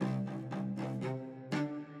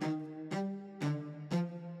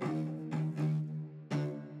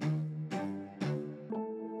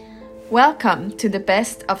Welcome to the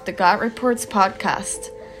Best of the God Reports podcast.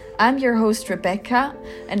 I'm your host Rebecca,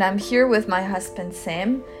 and I'm here with my husband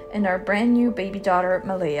Sam and our brand new baby daughter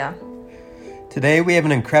Malaya. Today we have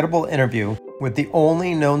an incredible interview with the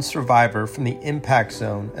only known survivor from the impact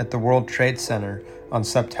zone at the World Trade Center on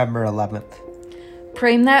September 11th.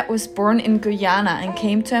 Praimnath was born in Guyana and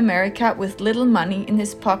came to America with little money in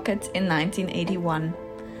his pocket in 1981.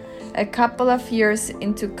 A couple of years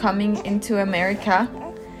into coming into America,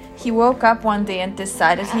 he woke up one day and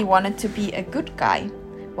decided he wanted to be a good guy,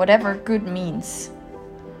 whatever good means.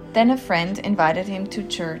 Then a friend invited him to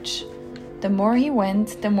church. The more he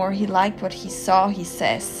went, the more he liked what he saw, he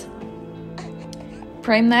says.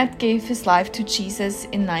 Praimnath gave his life to Jesus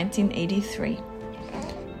in 1983.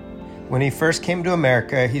 When he first came to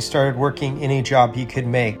America, he started working any job he could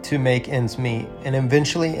make to make ends meet, and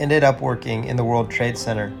eventually ended up working in the World Trade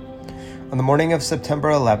Center. On the morning of September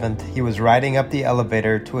 11th, he was riding up the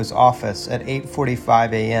elevator to his office at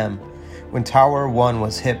 8:45 a.m. when Tower 1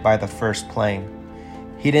 was hit by the first plane.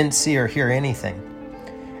 He didn't see or hear anything.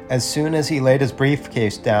 As soon as he laid his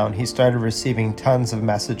briefcase down, he started receiving tons of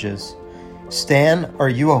messages. "Stan, are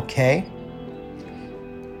you okay?"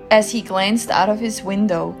 As he glanced out of his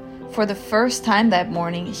window, for the first time that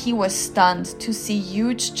morning, he was stunned to see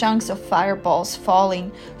huge chunks of fireballs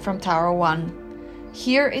falling from Tower 1.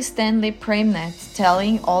 Here is Stanley Praimnath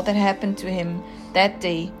telling all that happened to him that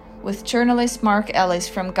day with journalist Mark Ellis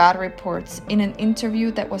from God Reports in an interview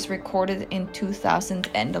that was recorded in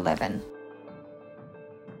 2011.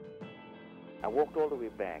 I walked all the way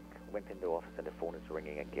back, went in the office, and the phone is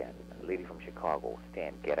ringing again. A lady from Chicago,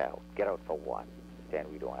 "Stan, get out. Get out for what?" "Stan,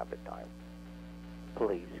 we don't have the time."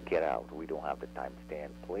 "Please get out. We don't have the time, Stan.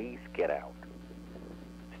 Please get out."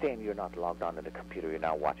 "Stan, you're not logged on to the computer. You're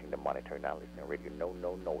not watching the monitor. You're not listening to radio."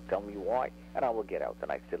 No. Tell me why, and I will get out.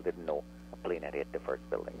 And I still didn't know a plane had hit the first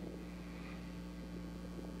building.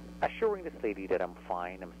 Assuring this lady that I'm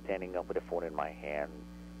fine, I'm standing up with the phone in my hand,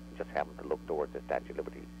 just happened to look towards the Statue of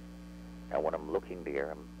Liberty. And when I'm looking there,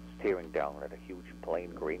 I'm staring down at a huge plane,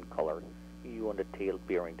 green color, you on the tail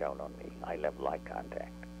bearing down on me. I left eye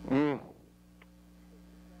contact.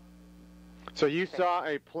 So you saw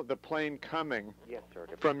the plane coming? Yes, sir.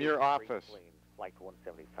 From your office? Plane, Flight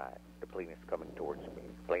 175. The plane is coming towards me.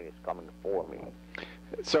 The plane is coming for me.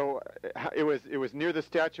 So it was near the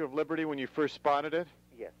Statue of Liberty when you first spotted it?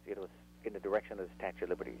 Yes, it was in the direction of the Statue of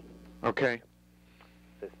Liberty. Okay.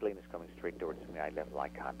 This plane is coming straight towards me. I left eye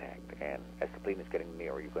contact, and as the plane is getting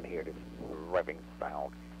nearer, you can hear this revving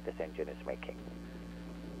sound this engine is making.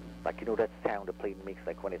 Like, you know that sound the plane makes,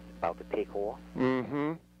 like when it's about to take off?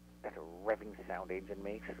 Mm-hmm. That revving sound engine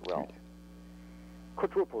makes? Well,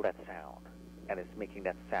 quadruple that sound, and it's making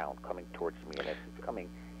that sound coming towards me, and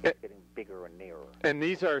it's getting bigger and nearer. And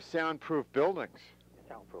these are soundproof buildings?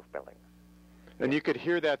 Soundproof buildings. And you could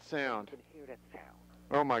hear that sound? You can hear that sound.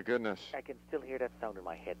 Oh my goodness! I can still hear that sound in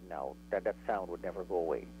my head now. That sound would never go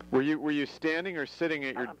away. Were you standing or sitting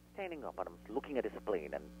at your? I'm standing up and I'm looking at this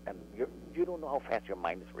plane, and you don't know how fast your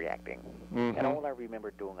mind is reacting. Mm-hmm. And all I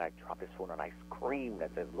remember doing, I dropped this phone and I screamed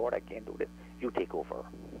and said, "Lord, I can't do this. You take over."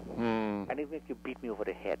 And even if you beat me over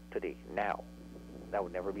the head today, now, I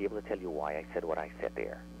would never be able to tell you why I said what I said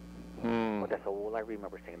there. But that's all I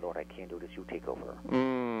remember saying, "Lord, I can't do this. You take over."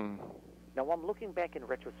 Now, I'm looking back in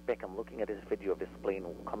retrospect. I'm looking at this video of this plane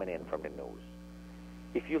coming in from the nose.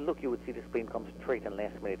 If you look, you would see this plane come straight, and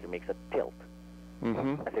last minute it makes a tilt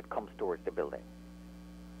as it comes towards the building.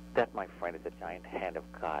 That, my friend, is a giant hand of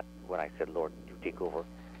God. When I said, "Lord, you take over,"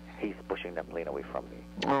 He's pushing that plane away from me.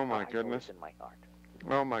 Oh, my goodness. I know it's in my heart.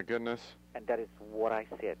 Oh, my goodness. And that is what I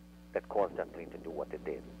said that caused that plane to do what it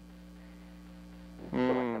did. So I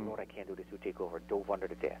said, "Lord, I can't do this. You take over." Dove under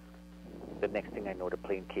the desk. The next thing I know, the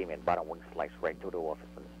plane came in, bottom wing sliced right to the office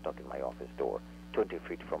and stuck in my office door, 20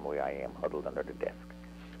 feet from where I am, huddled under the desk.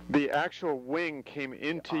 The actual wing came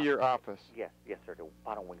into your office? Yes, sir. The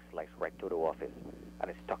bottom wing sliced right to the office,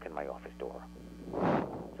 and it's stuck in my office door.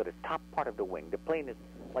 So the top part of the wing, the plane is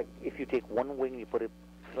like if you take one wing, you put it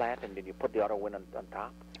flat, and then you put the other wing on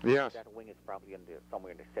top. Yes. That wing is probably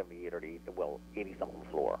somewhere in the 78 or the 80-something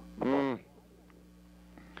floor.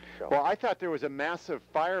 Well, I thought there was a massive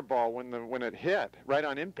fireball when it hit, right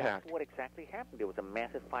on impact. That's what exactly happened. There was a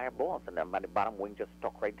massive fireball, and the bottom wing just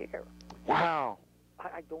stuck right there. Wow.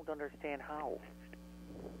 I don't understand how.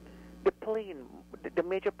 The plane, the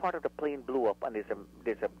major part of the plane blew up, and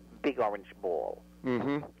there's a big orange ball.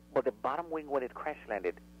 Mm-hmm. But the bottom wing, when it crash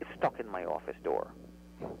landed, is stuck in my office door.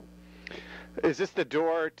 Is this the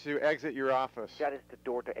door to exit your office? That is the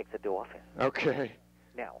door to exit the office. Okay.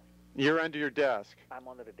 Now, you're under your desk. I'm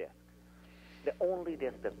under the desk. The only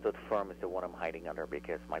desk that stood firm is the one I'm hiding under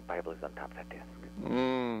because my Bible is on top of that desk.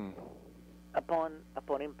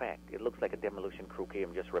 Upon impact, it looks like a demolition crew came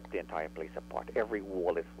and just ripped the entire place apart. Every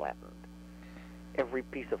wall is flattened. Every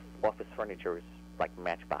piece of office furniture is like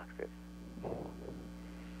matchboxes.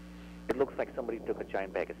 It looks like somebody took a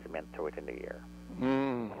giant bag of cement, threw it in the air. I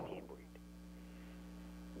can't breathe.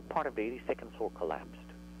 Part of the 82nd floor collapsed.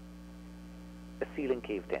 The ceiling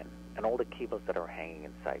caved in, and all the cables that are hanging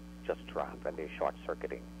inside just dropped, and they're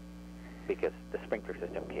short-circuiting because the sprinkler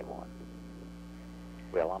system came on.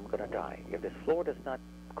 Well, I'm going to die. If this floor does not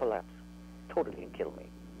collapse totally and kill me,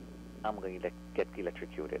 I'm going to get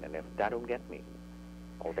electrocuted. And if that don't get me,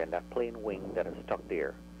 oh, then that plane wing that is stuck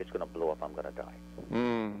there is going to blow up. I'm going to die.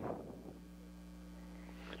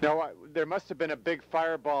 Now, there must have been a big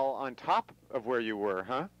fireball on top of where you were,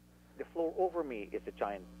 huh? The floor over me is a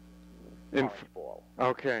giant orange ball.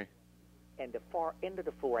 Okay. And the far end of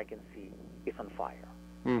the floor I can see is on fire.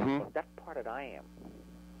 But that part that I am,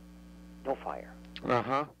 no fire.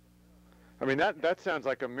 Uh-huh. I mean, that sounds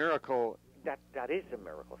like a miracle. That is a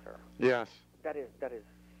miracle, sir. Yes. That is,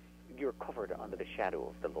 you're covered under the shadow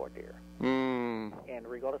of the Lord there. And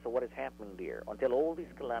regardless of what is happening there, until all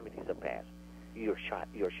these calamities are past, you're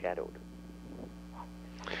shadowed.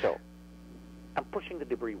 So, I'm pushing the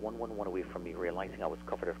debris one away from me, realizing I was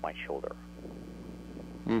covered at my shoulder.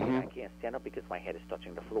 And I can't stand up because my head is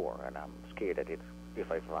touching the floor, and I'm scared that if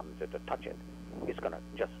I'm to touch it, it's going to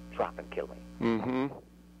just drop and kill me.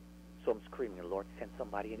 So I'm screaming, Lord, send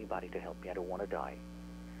somebody, anybody to help me. I don't want to die.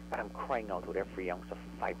 And I'm crying out with every ounce of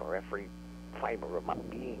fiber, every fiber of my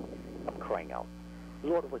being. I'm crying out,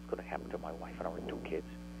 Lord, what's going to happen to my wife and our 2 kids?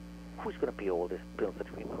 Who's going to pay all this bills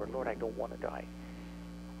that we incur? Lord, I don't want to die.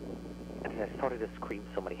 And as I started to scream,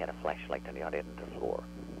 somebody had a flashlight on the other end of the floor.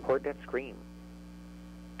 Heard that scream.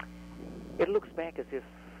 It looks back as if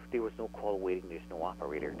there was no call waiting, there's no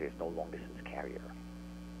operator, there's no long-distance carrier.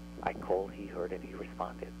 I called, he heard, and he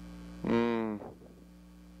responded.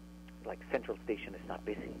 Like Central Station is not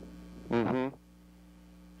busy.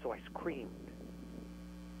 So I screamed.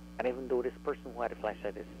 And even though this person who had a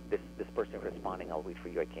flashlight, this person is responding, I'll wait for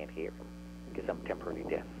you, I can't hear him because I'm temporarily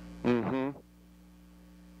deaf. The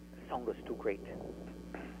sound was too great.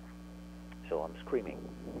 So I'm screaming.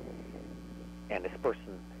 And this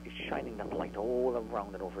person is shining that light all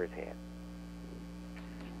around and over his head.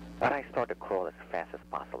 And I start to crawl as fast as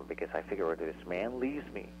possible because I figure if this man leaves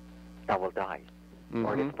me, I will die.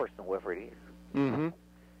 Or this person, whoever it is.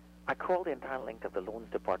 I crawled the entire length of the loans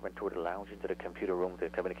department through the lounge into the computer room, the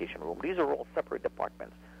communication room. These are all separate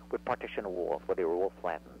departments with partition walls where they were all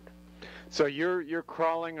flattened. So you're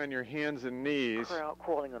crawling on your hands and knees.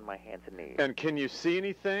 Crawling on my hands and knees. And can you see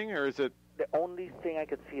anything, or is it? The only thing I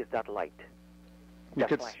could see is that light. That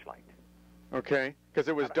flashlight. Okay, because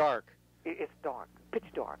it was dark. It's dark, pitch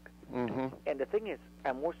dark. And the thing is,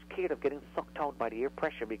 I'm more scared of getting sucked out by the air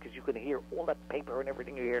pressure because you can hear all that paper and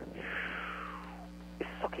everything you hear. It's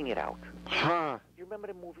sucking it out. You remember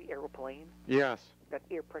the movie Aeroplane? Yes. That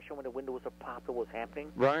air pressure when the windows are popped, what was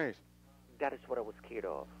happening? Right. That is what I was scared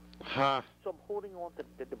of. So I'm holding on to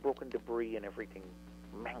the broken debris and everything,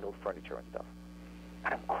 mangled furniture and stuff.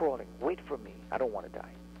 And I'm crawling. Wait for me. I don't want to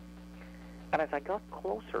die. And as I got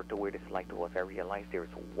closer to where this light was, I realized there was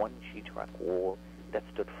one sheetrock wall that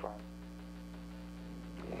stood firm.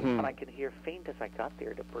 And I can hear faint as I got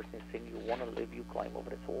there, the person is saying, you want to live, you climb over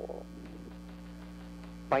this wall.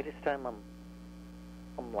 By this time,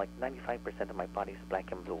 I'm like 95% of my body is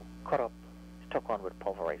black and blue, cut up, stuck on with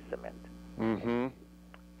pulverized cement.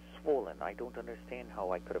 Swollen. I don't understand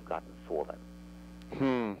how I could have gotten swollen.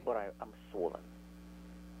 But I'm swollen.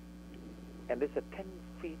 And there's a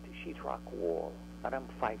 10-feet sheetrock wall, and I'm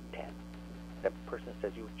 5'10". The person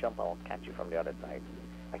says, you jump, I'll catch you from the other side.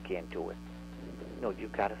 I can't do it. No, you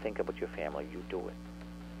got to think about your family. You do it.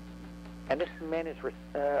 And this man is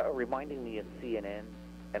reminding me in CNN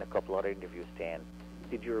and a couple other interviews, Stan,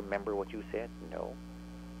 did you remember what you said? No.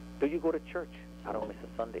 Do you go to church? I don't miss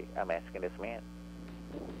a Sunday. I'm asking this man.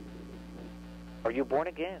 Are you born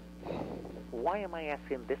again? Why am I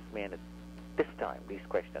asking this man at this time these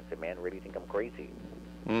questions? The man really think I'm crazy.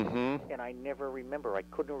 And I never remember. I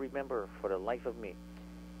couldn't remember for the life of me.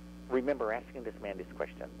 Remember asking this man this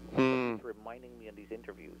question. He's reminding me in these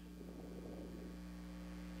interviews.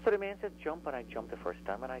 So the man said jump, and I jumped the first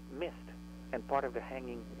time, and I missed. And part of the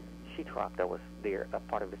hanging sheetrock that was there, a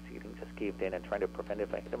part of the ceiling just caved in and trying to prevent it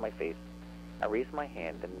from hitting my face. I raised my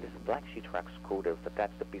hand, and this black sheetrock screw that was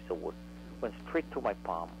attached to a piece of wood went straight through my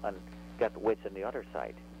palm and got wedged on the other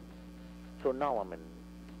side. So now I'm in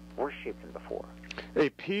worse shape than before. A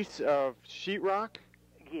piece of sheetrock?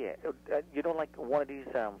 Yeah, you know, like one of these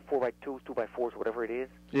 4x2s, 2x4s, whatever it is,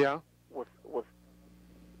 Yeah. was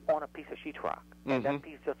on a piece of sheetrock, and that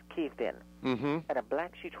piece just caved in. And a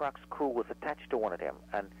black sheetrock screw was attached to one of them.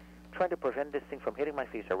 And trying to prevent this thing from hitting my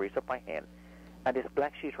face, I raised up my hand, and this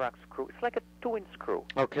black sheetrock screw, it's like a 2-inch screw.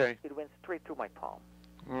 Okay. It went straight through my palm.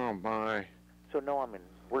 Oh, my. So now I'm in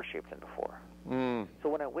worse shape than before. So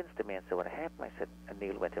when I went to the man, said, what happened? I said, a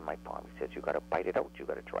nail went in my palm. He said, you got to bite it out. You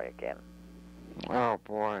got to try again. Oh,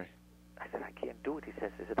 boy. I said, I can't do it. He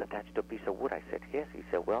says, is it attached to a piece of wood? I said, yes. He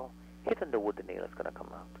said, well, hit on the wood, the nail is going to come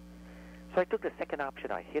out. So I took the second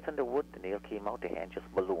option. I hit on the wood, the nail came out, the hand just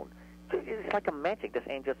ballooned. It's like a magic. This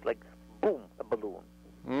hand just like, boom, a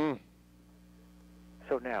balloon.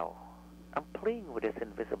 So now, I'm playing with this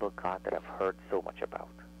invisible God that I've heard so much about.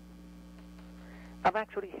 I'm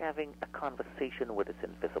actually having a conversation with this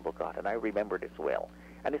invisible God, and I remember this well.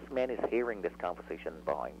 And this man is hearing this conversation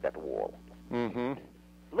behind that wall.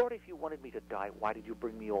 Lord, if you wanted me to die, why did you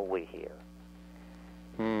bring me all the way here?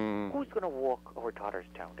 Who's going to walk our daughters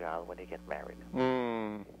down the aisle when they get married?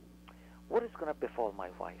 What is going to befall my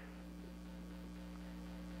wife?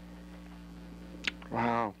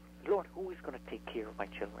 Wow. Lord, who is going to take care of my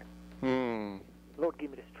children? Lord,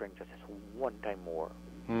 give me the strength just one time more.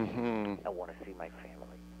 I want to see my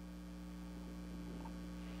family.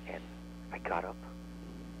 And I got up,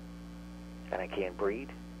 and I can't breathe,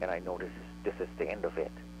 and I know this is the end of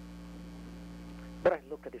it. But I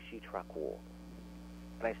looked at the sheetrock wall,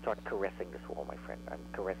 and I start caressing this wall, my friend. I'm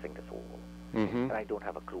caressing this wall. And I don't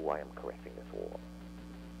have a clue why I'm caressing this wall.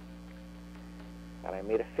 And I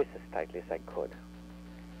made a fist as tightly as I could.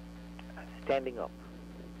 Standing up,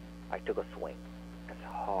 I took a swing as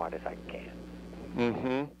hard as I can.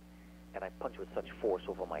 And I punched with such force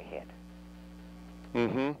over my head.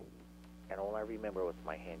 And all I remember was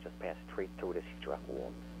my hand just passed straight through the sheetrock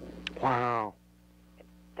wall. Wow. And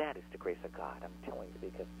that is the grace of God, I'm telling you,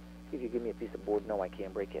 because if you give me a piece of board, no, I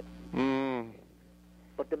can't break it.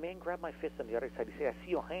 But the man grabbed my fist on the other side. He said, I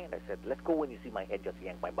see your hand. I said, let go when you see my head just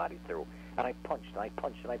yank my body through. And I punched, and I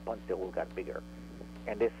punched, and I punched. The hole got bigger.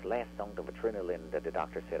 And this last ounce of adrenaline that the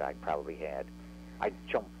doctor said I probably had, I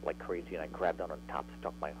jumped like crazy, and I grabbed on top,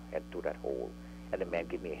 stuck my head through that hole. And the man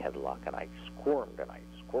gave me a headlock, and I squirmed,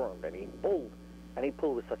 and he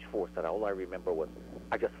pulled with such force that all I remember was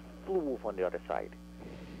I just flew off on the other side.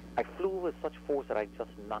 I flew with such force that I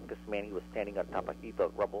just knocked this man. He was standing on top of a heap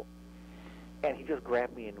of rubble. And he just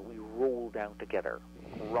grabbed me, and we rolled down together.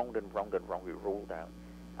 Round and round and round, we rolled down.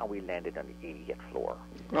 And we landed on the 80th floor.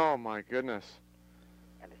 Oh, my goodness.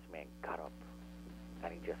 And this man got up,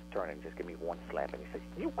 and he just turned and just gave me one slap. And he said,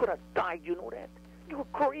 you could have died, you know that? You were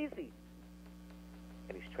crazy.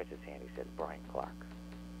 And he stretched his hand. He said, Brian Clark.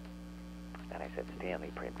 And I said,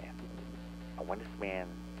 Stanley Praimnath. And when this man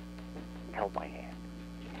held my hand,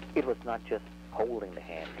 it was not just holding the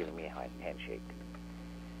hand, giving me a handshake.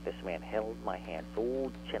 This man held my hand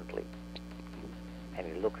so gently, and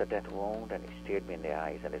he looked at that wound, and he stared me in the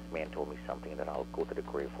eyes, and this man told me something that I'll go to the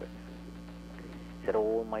grave with. He said,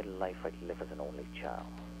 all my life I lived as an only child.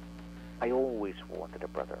 I always wanted a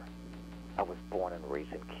brother. I was born and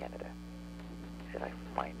raised in Canada. He said, I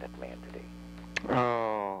find that man today.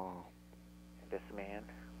 Oh. And this man,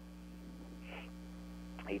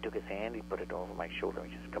 he took his hand, he put it over my shoulder, and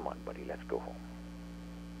he said, come on, buddy, let's go home.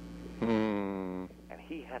 And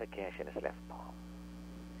he had a gash in his left palm.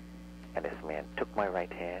 And this man took my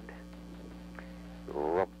right hand,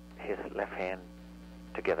 rubbed his left hand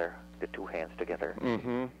together, the two hands together,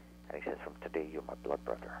 and he says, from today, you're my blood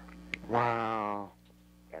brother. Wow.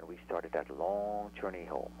 And we started that long journey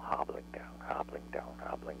home, hobbling down, hobbling down,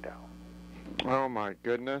 hobbling down. Oh, my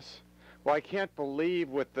goodness. Well, I can't believe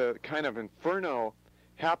with the kind of inferno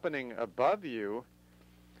happening above you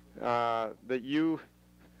that you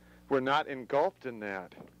were not engulfed in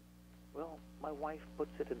that. Well, my wife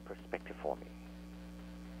puts it in perspective for me.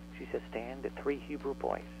 She says, Stan, the 3 Hebrew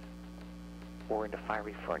boys were in the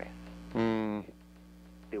fiery furnace.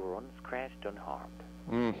 They were unscratched, unharmed.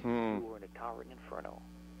 You were in a towering inferno.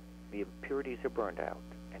 The impurities are burned out,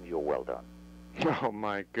 and you're well done. Oh,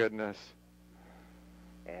 my goodness.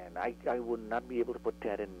 And I would not be able to put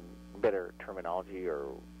that in better terminology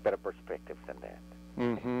or better perspective than that.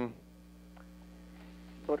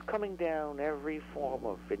 But coming down every form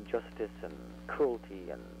of injustice and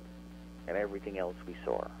cruelty and everything else we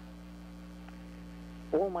saw.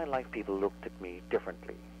 All my life, people looked at me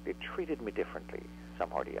differently. They treated me differently,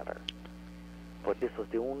 somehow or the other. But this was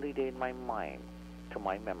the only day in my mind, to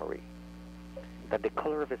my memory, that the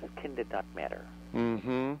color of his skin did not matter.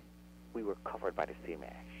 We were covered by the same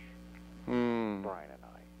ash. Brian and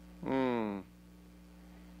I.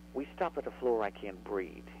 We stopped at the floor I can't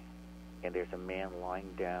breathe, and there's a man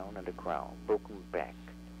lying down on the ground, broken back,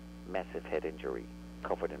 massive head injury,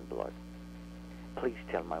 covered in blood. Please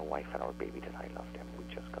tell my wife and our baby that I love them. We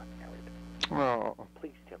just got married. Oh.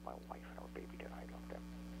 Please tell my wife and our baby that I love them.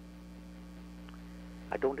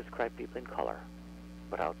 I don't describe people in color,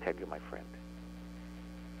 but I'll tell you, my friend.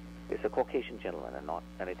 There's a Caucasian gentleman and not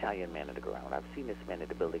an Italian man on the ground. I've seen this man in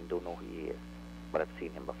the building, don't know who he is, but I've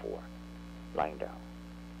seen him before, lying down.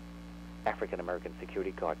 African-American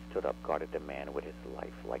security guards stood up, guarded the man with his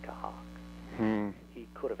life like a hawk. He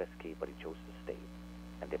could have escaped, but he chose to stay,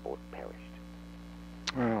 and they both perished.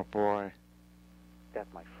 Oh, boy. That,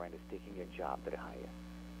 my friend, is taking your job to the highest.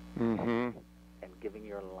 Mm-hmm. And giving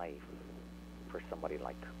your life for somebody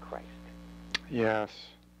like Christ. Yes.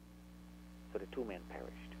 So the two men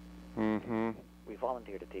perished. Mm-hmm. We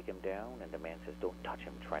volunteered to take him down, and the man says, don't touch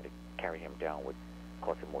him. Trying to carry him down would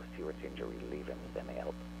cause him more serious injury. Leave him, send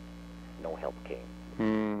help. No help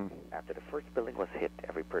came. After the first building was hit,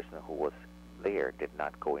 every person who was there did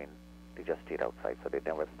not go in. They just stayed outside, so they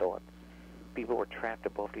never thought. People were trapped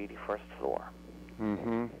above the 81st floor.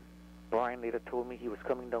 Mm-hmm. Brian later told me he was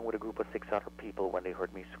coming down with a group of 6 other people. When they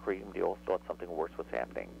heard me scream, they all thought something worse was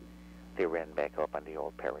happening. They ran back up, and they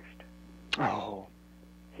all perished. Oh.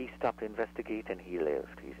 He stopped to investigate, and he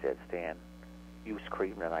lived. He said, Stan, you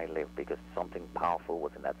screamed, and I lived because something powerful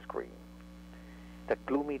was in that scream. That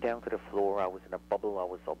blew me down to the floor. I was in a bubble. I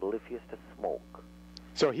was oblivious to smoke.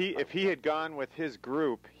 So if he had gone with his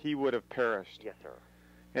group, he would have perished. Yes, sir.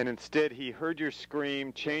 And instead, he heard your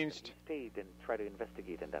scream, changed. He stayed and tried to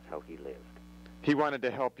investigate, and that's how he lived. He wanted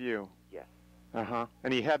to help you. Yes. Uh-huh.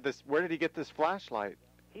 And he had this, where did he get this flashlight?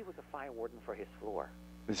 He was a fire warden for his floor.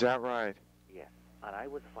 Is that right? Yes. And I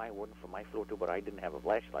was a fire warden for my floor, too, but I didn't have a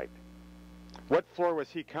flashlight. What floor was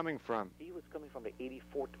he coming from? He was coming from the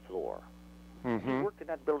 84th floor. Mm-hmm. He worked in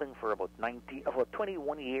that building for about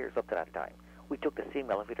 21 years up to that time. We took the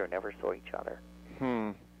same elevator, never saw each other.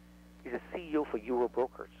 He's a CEO for Euro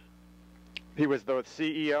Brokers. He was the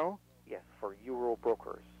CEO? Yes, for Euro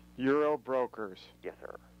Brokers. Euro Brokers. Yes,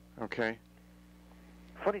 sir. Okay.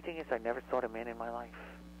 Funny thing is, I never saw the man in my life.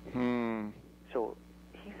 So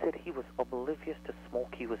he said he was oblivious to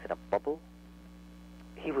smoke. He was in a bubble.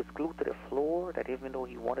 He was glued to the floor, that even though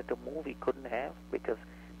he wanted to move, he couldn't have because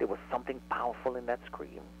there was something powerful in that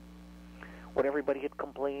scream. When everybody had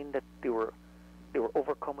complained that they were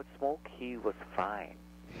overcome with smoke, he was fine.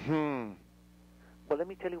 Well, let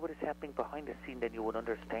me tell you what is happening behind the scene, then you would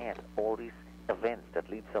understand all these events that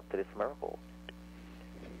leads up to this miracle.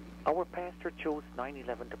 Our pastor chose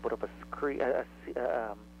 9/11 to put up a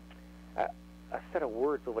set of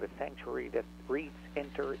words over the sanctuary that reads,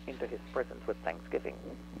 enter into his presence with thanksgiving.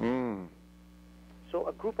 So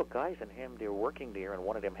a group of guys and him, they were working there, and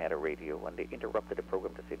one of them had a radio, and they interrupted the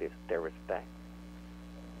program to say this terrorist attack.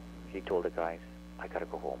 He told the guys, I got to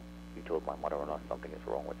go home. He told my mother-in-law something is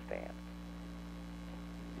wrong with Stan.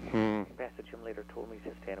 Pastor Jim later told me, he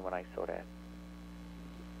said, Stan, when I saw that,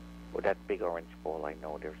 with that big orange ball, I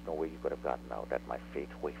know there's no way you could have gotten out, that my faith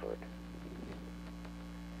wavered.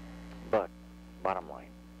 But, bottom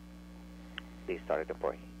line, they started to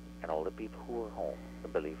pray. And all the people who were home, the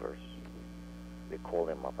believers, they called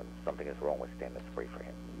him up and something is wrong with Stan, let's pray for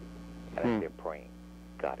him. And as they're praying,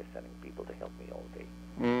 God is sending people to help me all day.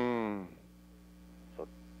 So,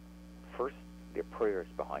 first, their prayers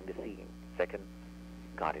behind the scene. Second,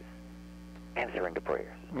 God is answering the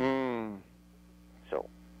prayers. So,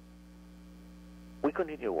 we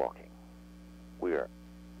continue walking. We are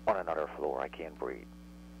on another floor. I can't breathe.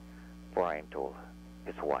 Brian told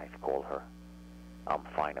his wife, called her, I'm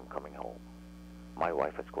fine, I'm coming home. My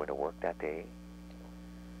wife is going to work that day.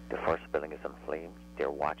 The first building is in flames.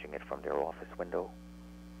 They're watching it from their office window.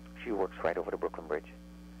 She works right over the Brooklyn Bridge.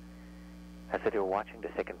 As they were watching, the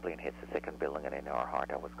second plane hits the second building, and in her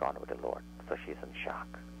heart, I was gone with the Lord. So she's in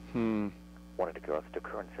shock. One of the girls took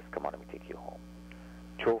her and says, come on, let me take you home.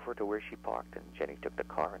 Drove her to where she parked, and Jenny took the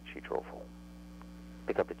car, and she drove home.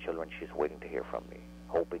 Pick up the children. She's waiting to hear from me,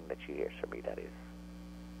 hoping that she hears from me, that is.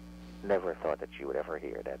 Never thought that she would ever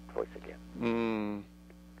hear that voice again.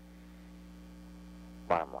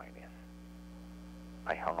 Bottom line is,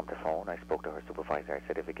 I hung up the phone. I spoke to her supervisor. I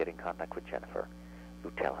said, if you get in contact with Jennifer,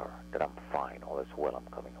 you tell her that I'm fine, all is well,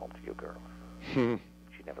 I'm coming home to you girls. She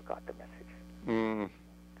never got the message.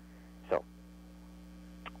 So,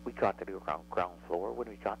 we got to the ground floor. When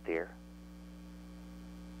we got there,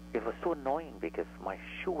 it was so annoying because my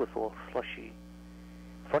shoe was all slushy.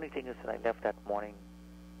 Funny thing is, when I left that morning,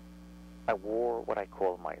 I wore what I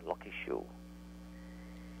call my lucky shoe.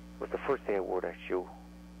 It was the first day I wore that shoe.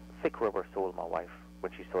 Thick rubber sole, my wife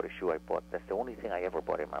when she saw the shoe I bought. That's the only thing I ever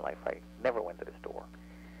bought in my life. I never went to the store.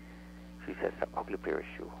 She says, "An ugly pair of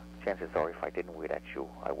shoes. Chances are, if I didn't wear that shoe,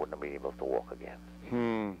 I wouldn't have been able to walk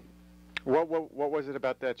again." What was it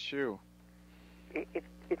about that shoe? It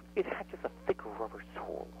had just a thick rubber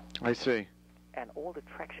sole. I see. And all the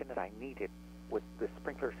traction that I needed with the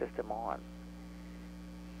sprinkler system on,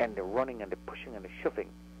 and the running and the pushing and the shoving,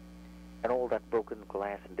 and all that broken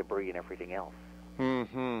glass and debris and everything else.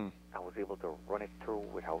 I was able to run it through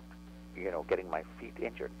without, getting my feet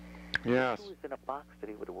injured. Yes. The shoe is in a box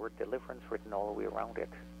today with the word deliverance written all the way around it.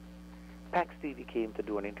 Pax Stevie came to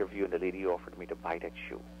do an interview, and the lady offered me to buy that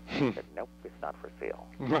shoe. I said, "Nope, it's not for sale."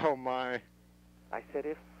 Oh, my. I said,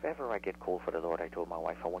 "If ever I get cold for the Lord," I told my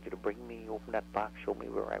wife, "I want you to bring me, open that box, show me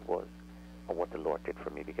where I was, and what the Lord did for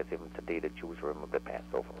me, because even today the Jews remember the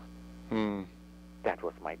Passover." That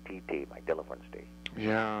was my D-Day, my deliverance day.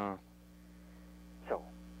 Yeah. So,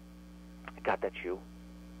 I got that shoe.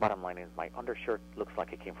 Bottom line is, my undershirt looks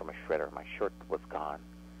like it came from a shredder. My shirt was gone.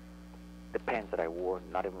 The pants that I wore,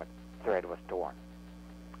 not even a thread was torn.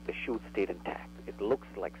 The shoe stayed intact. It looks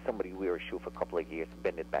like somebody wear a shoe for a couple of years,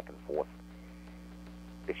 bend it back and forth.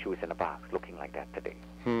 The shoe is in a box, looking like that today.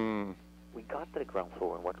 We got to the ground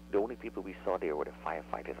floor, and the only people we saw there were the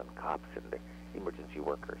firefighters and cops and the emergency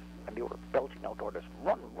workers. And they were belching out orders,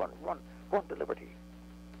 "Run, run, run, run to Liberty."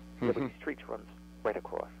 Liberty Street runs right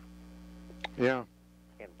across. Yeah.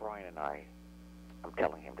 And Brian and I'm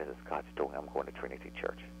telling him, "This is God's doing. I'm going to Trinity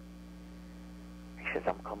Church." He says,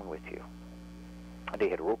 "I'm coming with you." And they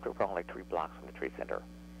had roped around like 3 blocks from the Trade Center.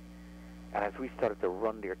 And as we started to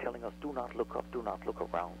run, they're telling us, "Do not look up, do not look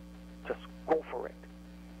around. Just go for it."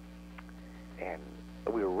 And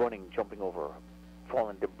we were running, jumping over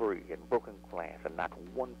fallen debris and broken glass, and not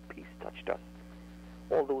one piece touched us.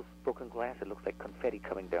 All those broken glass, it looks like confetti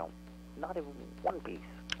coming down. Not even one piece.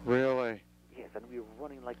 Really? Yes, and we were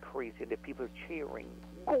running like crazy, and the people are cheering,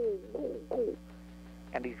 "Go, go, go."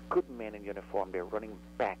 And these good men in uniform, they're running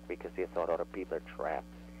back because they thought other people are trapped.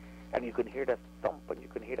 And you can hear that thump, and you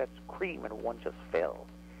can hear that scream, and one just fell.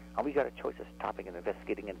 And we got a choice of stopping and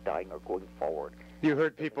investigating and dying or going forward. You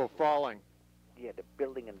heard people falling. Yeah, the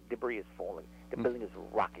building and debris is falling. The building is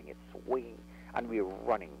rocking, it's swaying, and we're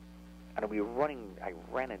running. And we're running, I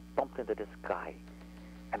ran and bumped into this guy.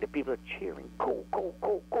 And the people are cheering, "Go, go,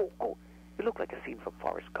 go, go, go." It looked like a scene from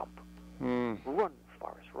Forrest Gump. Run,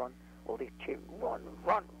 Forrest, run. Well, they're cheering, "Run,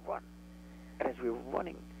 run, run." And as we were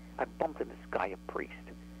running, I bumped into this guy, a priest.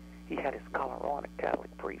 He had his collar on, a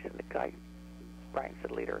Catholic priest, and the guy, Brian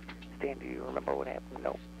said later, "Stan, do you remember what happened?"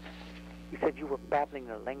 "No." He said, "You were babbling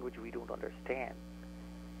in a language we don't understand.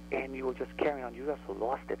 And you were just carrying on. You just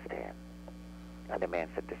lost it, Stan." And the man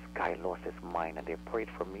said, "This guy lost his mind, and they prayed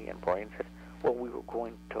for me." And Brian said, "Well, we were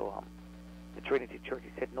going to the Trinity Church."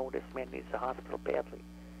 He said, "No, this man needs the hospital badly."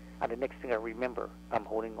 And the next thing I remember, I'm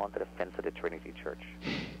holding on to the fence of the Trinity Church.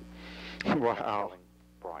 Wow. I'm telling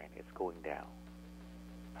Brian, "It's going down."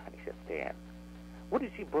 And he said, "Stan, what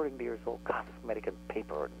is he burning there is all cosmetic and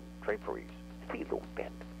paper and draperies. Feet don't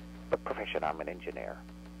bend. But profession, I'm an engineer."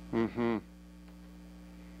 And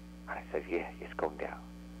I said, "Yeah, it's going down."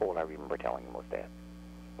 All I remember telling him was that.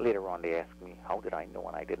 Later on, they asked me, how did I know,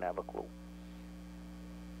 and I didn't have a clue.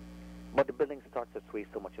 But the building starts to sway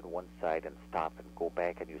so much on one side and stop and go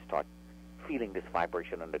back, and you start feeling this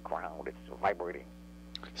vibration on the ground. It's vibrating.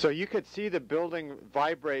 So you could see the building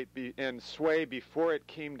vibrate and sway before it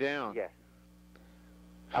came down? Yes.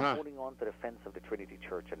 I'm holding on to the fence of the Trinity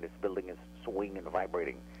Church, and this building is swaying and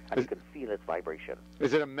vibrating, and you can feel its vibration.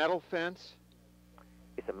 Is it a metal fence?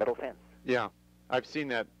 It's a metal fence. Yeah, I've seen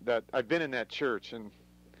that. I've been in that church, and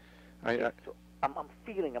So I'm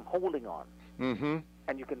holding on.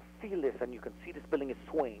 And you can feel this, and you can see this building is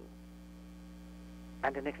swaying.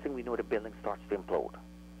 And the next thing we know, the building starts to implode.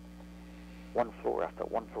 One floor after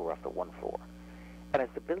one floor after one floor. And as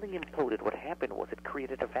the building imploded, what happened was it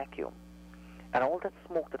created a vacuum. And all that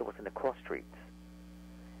smoke that was in the cross streets,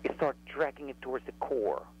 it started dragging it towards the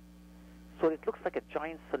core. So it looks like a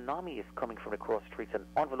giant tsunami is coming from the cross streets and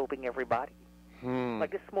enveloping everybody.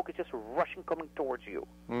 Like this smoke is just rushing, coming towards you.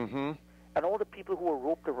 And all the people who were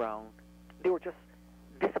roped around, they were just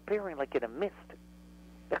disappearing like in a mist.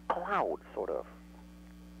 A cloud, sort of.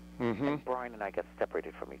 And Brian and I got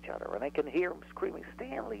separated from each other. And I can hear him screaming,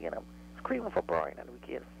 "Stanley," and I'm screaming for Brian, and we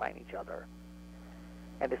can't find each other.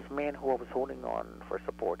 And this man who I was holding on for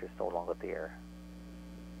support is no longer there.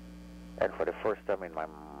 And for the first time in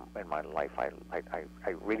my life, I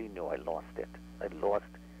really knew I lost it. I lost.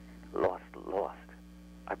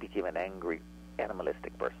 I became an angry,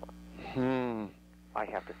 animalistic person. I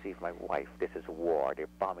have to save my wife. This is war. They're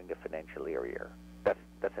bombing the financial area.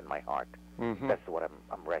 That's in my heart. Mm-hmm. That's what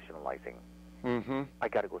I'm rationalizing. Mm-hmm. I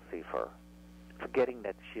got to go save her. Forgetting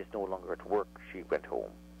that she is no longer at work, she went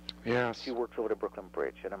home. Yes. She works over the Brooklyn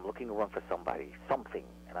Bridge, and I'm looking around for something,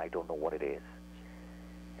 and I don't know what it is.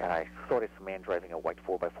 And I saw this man driving a white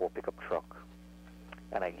 4x4 pickup truck.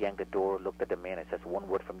 And I yanked the door, looked at the man, and says, "One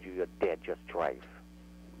word from you, you're dead, just drive."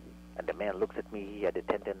 And the man looks at me, he had the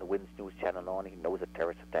 1010 The Winds News channel on, he knows a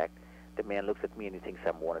terrorist attack. The man looks at me and he thinks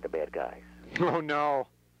I'm one of the bad guys. Oh, no.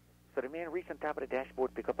 So the man reached on top of the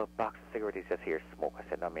dashboard, picked up a box of cigarettes, he says, "Here, smoke." I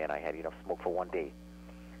said, "No, man, I had enough smoke for one day."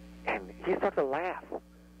 And he starts to laugh.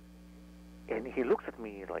 And he looks at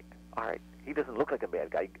me like, all right, he doesn't look like a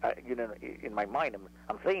bad guy. In my mind,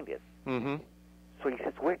 I'm saying this. Mm-hmm. So he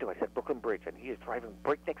says, "Where to?" I said, "Brooklyn Bridge." And he is driving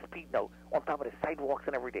breakneck speed now, on top of the sidewalks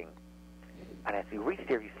and everything. And as he reached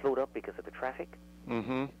there, he slowed up because of the traffic.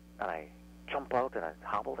 Mm-hmm. And I jump out and I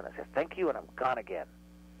hobbled and I said, "Thank you," and I'm gone again.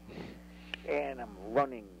 And I'm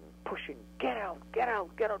running, pushing, get out,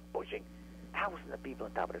 pushing. Thousands of people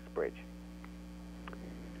on top of this bridge.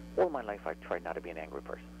 All my life, I tried not to be an angry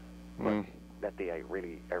person. But that day, I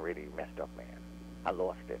really messed up, man. I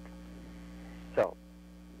lost it. So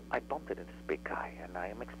I bumped into this big guy, and I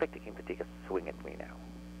am expecting him to take a swing at me now.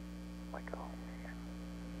 I'm like, oh, man.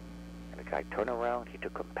 And the guy turned around. He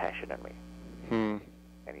took compassion on me.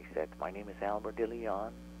 And he said, "My name is Albert de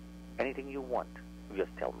Leon. Anything you want, you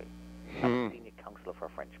just tell me. I'm a senior counselor for a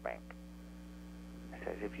French bank." I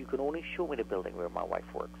says, "If you could only show me the building where my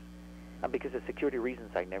wife works." And because of security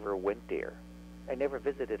reasons, I never went there. I never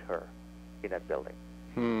visited her in that building.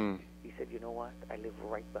 He said, "You know what? I live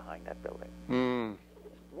right behind that building."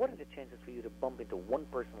 What are the chances for you to bump into one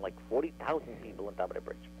person like 40,000 people on top of the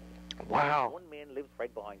bridge? Wow. One man lives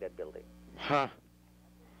right behind that building. Huh.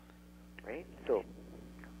 Right? So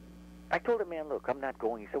I told the man, "Look, I'm not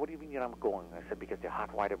going." He said, "What do you mean you're not going?" I said, "Because they're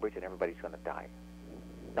hot wire the bridge and everybody's going to die."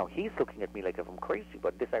 Now, he's looking at me like if I'm crazy,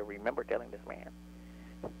 but this I remember telling this man.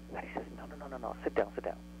 And he says, No, sit down.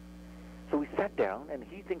 So we sat down, and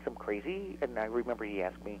he thinks I'm crazy, and I remember he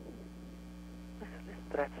asked me, listen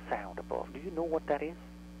to that sound above. Do you know what that is?"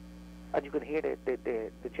 And you can hear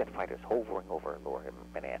the jet fighters hovering over Lower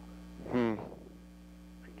Manhattan. I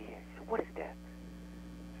said, "Yeah." He said, "What is that?"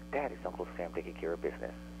 I said, "Dad, it's Uncle Sam taking care of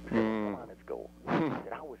business." I said, "Come on, let's go." I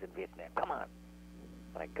said, "I was in Vietnam. Come on."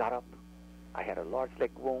 When I got up, I had a large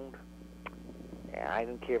leg wound, and I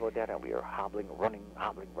didn't care about that, and we were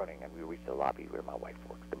running, and we reached the lobby where my wife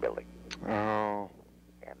works, the building. Oh.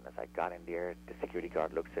 And as I got in there, the security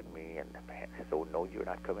guard looks at me, and the man says, "Oh, no, you're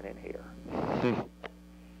not coming in here."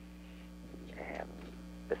 And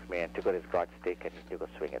this man took out his guard stick, and he took a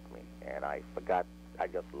swing at me, and I forgot. I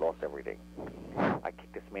just lost everything. I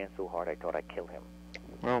kicked this man so hard, I thought I killed him.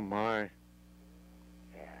 Oh, my.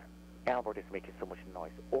 And Albert is making so much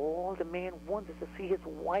noise. All the man wants is to see his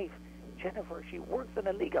wife, Jennifer. She works in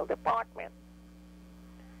a legal department.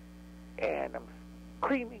 And I'm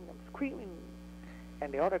screaming.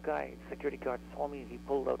 And the other guy, security guard, saw me, and he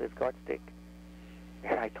pulled out his guard stick.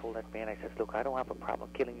 And I told that man, I says, "Look, I don't have a problem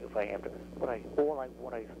killing you if I have to, but all I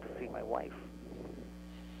want is to see my wife."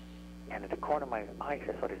 And at the corner of my eyes,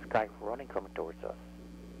 I saw this guy running, coming towards us.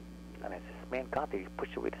 And as this man got there, he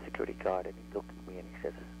pushed away the security guard, and he looked at me, and he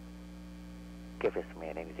says, "Give this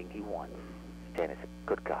man anything he wants. Stan is a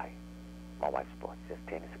good guy." My wife's boss says,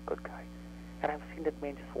 "Stan is a good guy." And I've seen that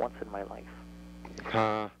man just once in my life.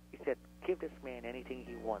 He said, "Give this man anything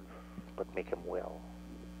he wants, but make him well."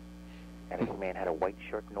 And this man had a white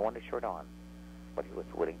shirt, no undershirt on, but he was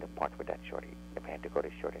willing to part with that shirt. The man took out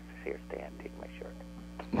his shirt and said, "Here, Stan, take my shirt."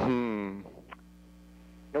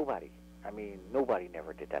 Nobody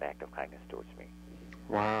never did that act of kindness towards me.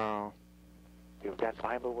 Wow. If that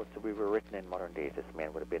Bible was to be rewritten in modern days, this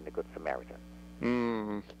man would have been the Good Samaritan.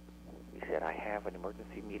 He said, "I have an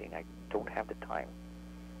emergency meeting. I don't have the time.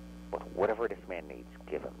 But whatever this man needs,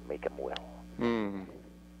 give him. Make him well." And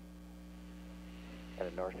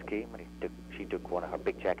the nurse came, and she took one of her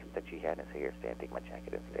big jackets that she had and said, "Here, Stan, take my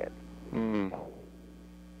jacket instead."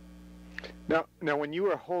 Now, when you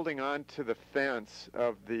were holding on to the fence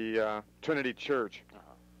of the Trinity Church,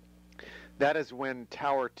 that is when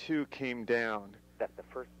Tower 2 came down. That's the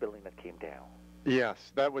first building that came down.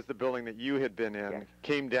 Yes, that was the building that you had been in. Yes.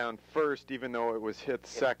 Came down first, even though it was hit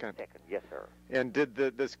second. Yes, sir. And did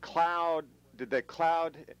the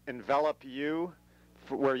cloud envelop you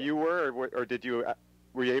where you were, or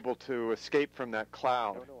were you able to escape from that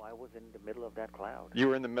cloud? No, I was in the middle of that cloud. You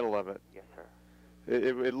were in the middle of it. Yes, sir.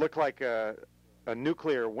 It looked like a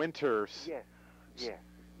nuclear winter. Yes.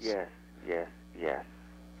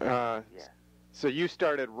 So you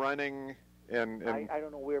started running and I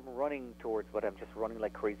don't know where I'm running towards, but I'm just running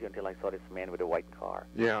like crazy until I saw this man with a white car.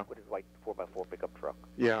 Yeah. With his white 4x4 pickup truck.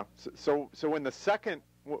 Yeah. So when the second,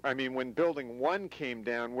 I mean, when building 1 came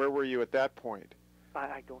down, where were you at that point?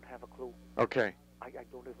 I don't have a clue. Okay. I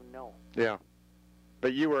don't even know. Yeah.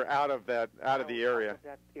 But you were out of the area. Out of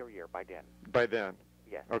that area by then. By then.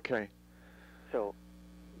 Yes. Okay. So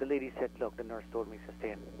the lady said, look, the nurse told me, she said,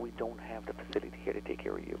 Stan, we don't have the facility here to take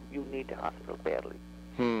care of you. You need the hospital badly.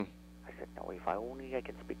 I said, no, if I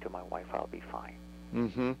can speak to my wife, I'll be fine.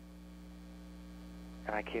 Mm-hmm.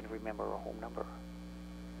 And I can't remember her home number.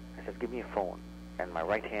 I said, give me a phone. And my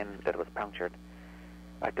right hand that was punctured,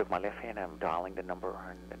 I took my left hand, I'm dialing the number,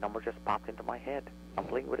 and the number just popped into my head. I'm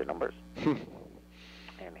playing with the numbers.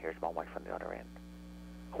 And here's my wife on the other end.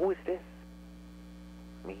 Who is this?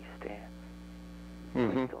 Me, Stan.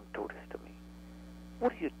 Please don't do this to me.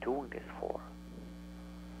 What are you doing this for?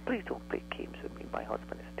 Please don't play games with me. My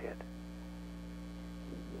husband is dead.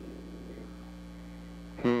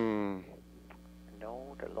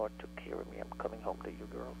 No, the Lord took care of me. I'm coming home to you,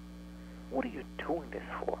 girl. What are you doing this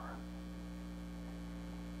for?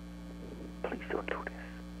 Please don't do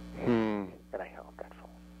this. And I hung up that phone.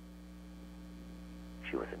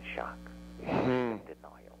 She was in shock. In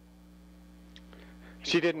denial.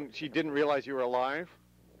 She didn't realize you were alive?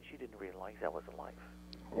 She didn't realize I was alive.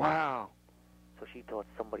 Wow. So she thought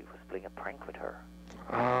somebody was playing a prank with her.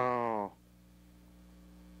 Oh.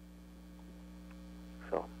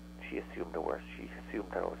 So she assumed the worst. She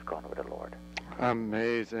assumed that I was gone with the Lord.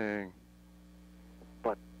 Amazing.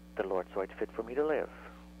 But the Lord saw it fit for me to live.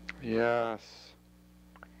 Yes.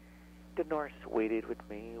 The nurse waited with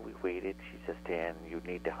me. We waited. She says, Stan, you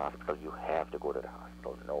need the hospital. You have to go to the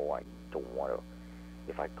hospital. No, I don't want to.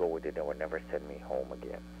 If I go with it, they will never send me home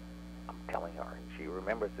again. I'm telling her, and she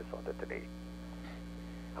remembers this until today.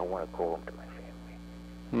 I want to go home to my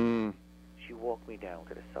family. She walked me down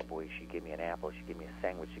to the subway. She gave me an apple. She gave me a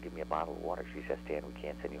sandwich. She gave me a bottle of water. She said, Stan, we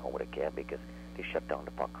can't send you home with a cab because they shut down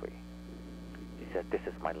the parkway. She said, this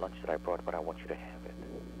is my lunch that I brought, but I want you to have it.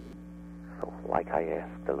 So, like I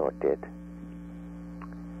asked, the Lord did.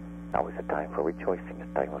 Now is a time for rejoicing,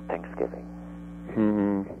 a time of thanksgiving.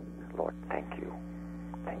 Lord, thank you.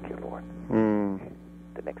 Thank you, Lord.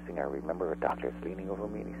 The next thing I remember, a doctor is leaning over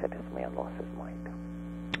me, and he said, this man lost his mind.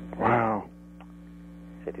 Wow.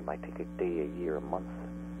 He said he might take a day, a year, a month.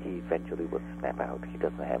 He eventually will snap out. He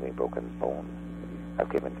doesn't have any broken bones. I've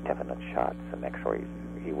given tetanus shots and x-rays.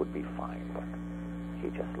 He would be fine, but he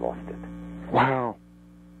just lost it. Wow.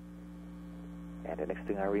 And the next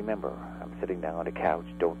thing I remember, I'm sitting down on the couch,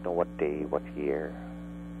 don't know what day, what year.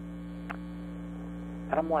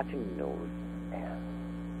 And I'm watching the news, and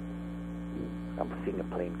I'm seeing a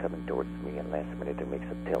plane coming towards me, and last minute it makes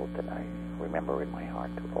a tilt, and I remember in my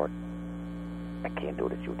heart, Lord, I can't do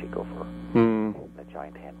this, you take over. The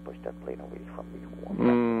giant hand pushed that plane away from me.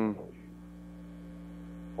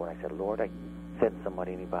 When I said, Lord, I sent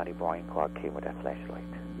somebody, anybody, Brian Clark came with that flashlight.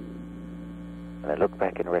 And I look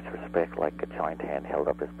back in retrospect like a giant hand held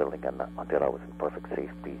up this building until I was in perfect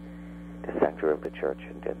safety, the sanctuary of the church,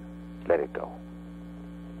 and then let it go.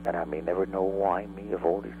 And I may never know why me, of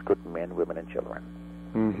all these good men, women, and children.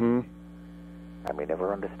 I may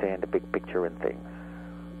never understand the big picture in things.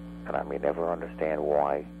 And I may never understand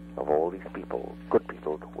why, of all these people, good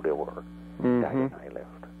people who they were, died and I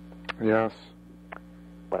lived. Yes.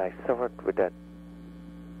 But I suffered with that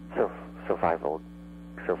survivor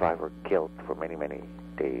guilt for many, many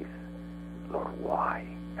days. Lord, why?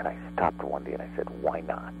 And I stopped one day and I said, why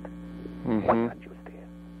not? Why not you stay?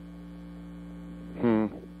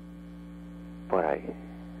 But I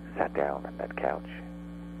sat down on that couch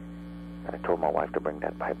and I told my wife to bring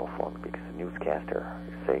that Bible for me because the newscaster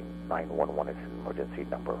is saying 911 is an emergency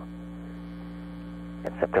number.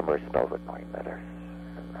 And September is spelled with 9 letters.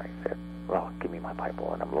 And I said, well, give me my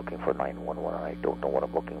Bible, and I'm looking for 911, and I don't know what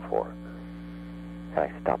I'm looking for. And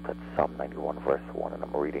I stopped at Psalm 91, verse 1, and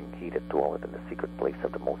I'm reading, he that dwelleth in the secret place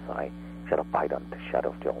of the Most High shall abide under the shadow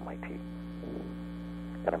of the Almighty.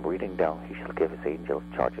 And I'm reading down, he shall give his angels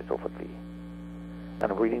charges over thee.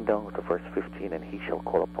 And I'm reading down to verse 15, and he shall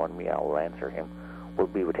call upon me, I will answer him, will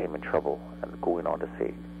be with him in trouble, and going on to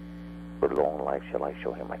say, with long life shall I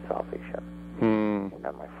show him my salvation. And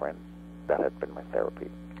my friend, that had been my therapy.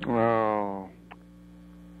 Wow.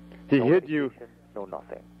 He No hid you. medication, no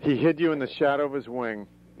nothing. He hid you in the shadow of his wing.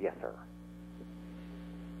 Yes, sir.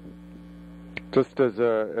 Just as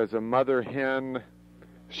a mother hen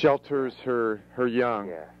shelters her young.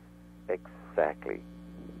 Yes, exactly.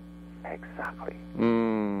 Exactly.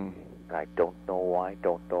 Mm. And I don't know why,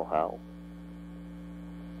 don't know how.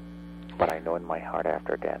 But I know in my heart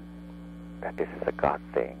after then, that this is a God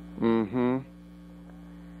thing. Mm-hmm.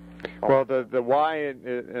 Well, the why,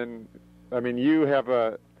 and I mean, you have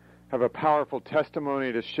a powerful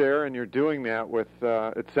testimony to share, and you're doing that with,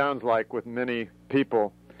 it sounds like, with many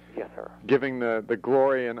people. Yes, sir. Giving the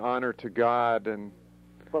glory and honor to God. And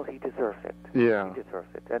well, he deserves it. Yeah. He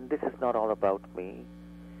deserves it. And this is not all about me.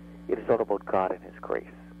 It is all about God and his grace.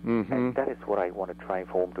 Mm-hmm. And that is what I want to drive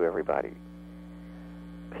home to everybody.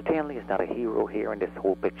 Stanley is not a hero here in this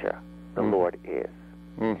whole picture. The Lord is.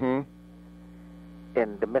 Mm-hmm.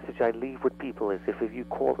 And the message I leave with people is if you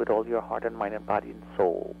call with all your heart and mind and body and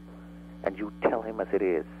soul, and you tell him as it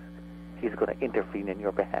is, he's going to intervene in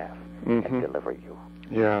your behalf and deliver you.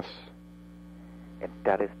 Yes. And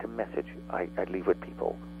that is the message I leave with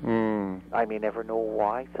people. Mm. I may never know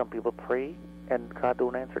why some people pray and God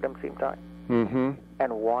don't answer them same time. Mm-hmm.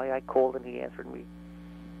 And why I called and he answered me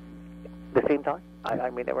the same time. I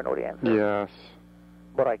may never know the answer. Yes.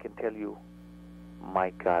 But I can tell you,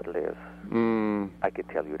 my God lives. Mm. I can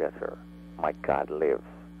tell you that, sir. My God lives.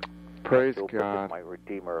 Praise so God. My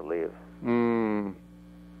Redeemer lives. Mm.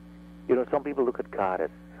 You know, some people look at God as,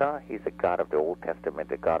 he's a God of the Old Testament,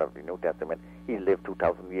 the God of the New Testament. He lived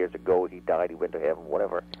 2,000 years ago. He died. He went to heaven,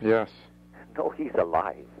 whatever. Yes. No, he's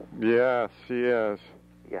alive. Yes, he is.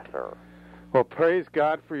 Yes, sir. Well, praise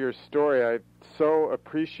God for your story. I so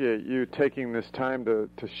appreciate you taking this time to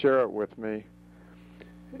share it with me.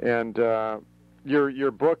 And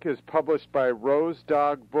your book is published by Rose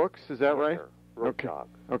Dog Books, is that right? Sir. Rose okay. Dog.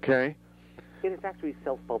 Okay. It is actually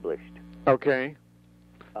self-published. Okay.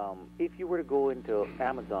 If you were to go into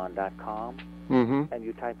Amazon.com and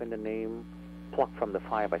you type in the name Plucked from the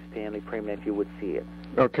Fire by Stanley Praimnath, you would see it.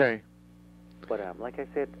 Okay. But like I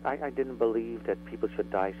said, I didn't believe that people should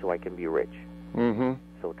die so I can be rich. Mm-hmm.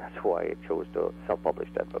 So that's why I chose to self-publish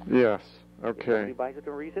that book. Yes. If Okay. somebody buys it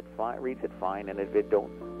and reads it, fine. And if it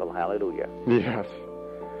don't, well, hallelujah. Yes.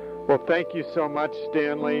 Well, thank you so much,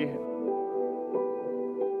 Stanley.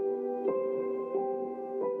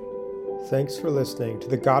 Thanks for listening to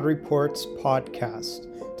the God Reports podcast.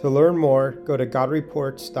 To learn more, go to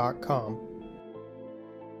godreports.com.